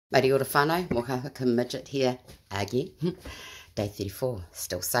Mari ora whānau, Mohaka Midget here again. Day 34,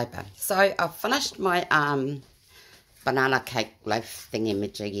 still sober. So I've finished my banana cake loaf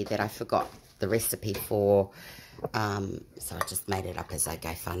thingy-majiggy that I forgot the recipe for. So I just made it up as I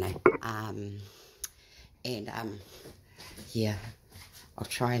go whānau. Yeah, I'll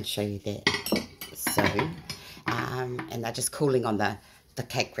try and show you that soon. And they're just cooling on the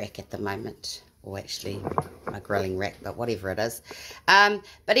cake rack at the moment. Or actually my grilling rack, but whatever it is. But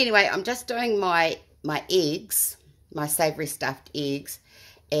anyway, I'm just doing my eggs, my savoury stuffed eggs,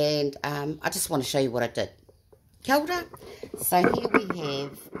 and I just want to show you what I did. Kia ora. So here we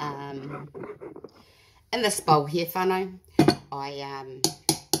have, in this bowl here, whānau,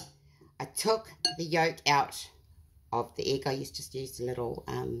 I took the yolk out of the egg. I just used a little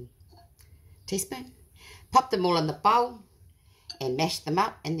teaspoon. Popped them all in the bowl and mashed them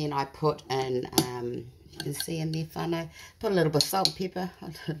up, and then I put in, you can see in there, whānau, put a little bit of salt and pepper, a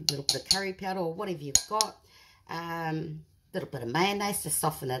little bit of curry powder or whatever you've got, a little bit of mayonnaise to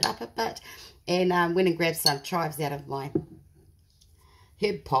soften it up a bit, and went and grabbed some chives out of my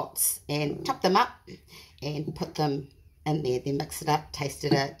herb pots and chopped them up and put them in there, then mix it up,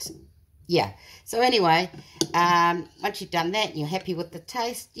 tasted it. Yeah, so anyway, once you've done that and you're happy with the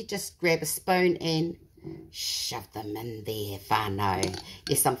taste, you just grab a spoon and shove them in there, whānau.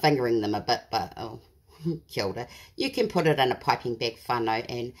 Yes, I'm fingering them a bit, but oh, kia ora. You can put it in a piping bag, whānau,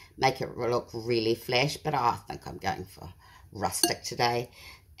 and make it look really flash, but I think I'm going for rustic today.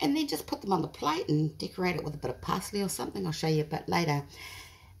 And then just put them on the plate and decorate it with a bit of parsley or something. I'll show you a bit later.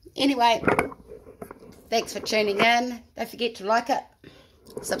 Anyway, thanks for tuning in. Don't forget to like it.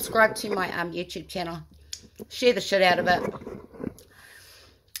 Subscribe to my YouTube channel. Share the shit out of it.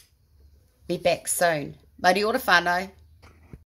 Be back soon. Mari ora whānau.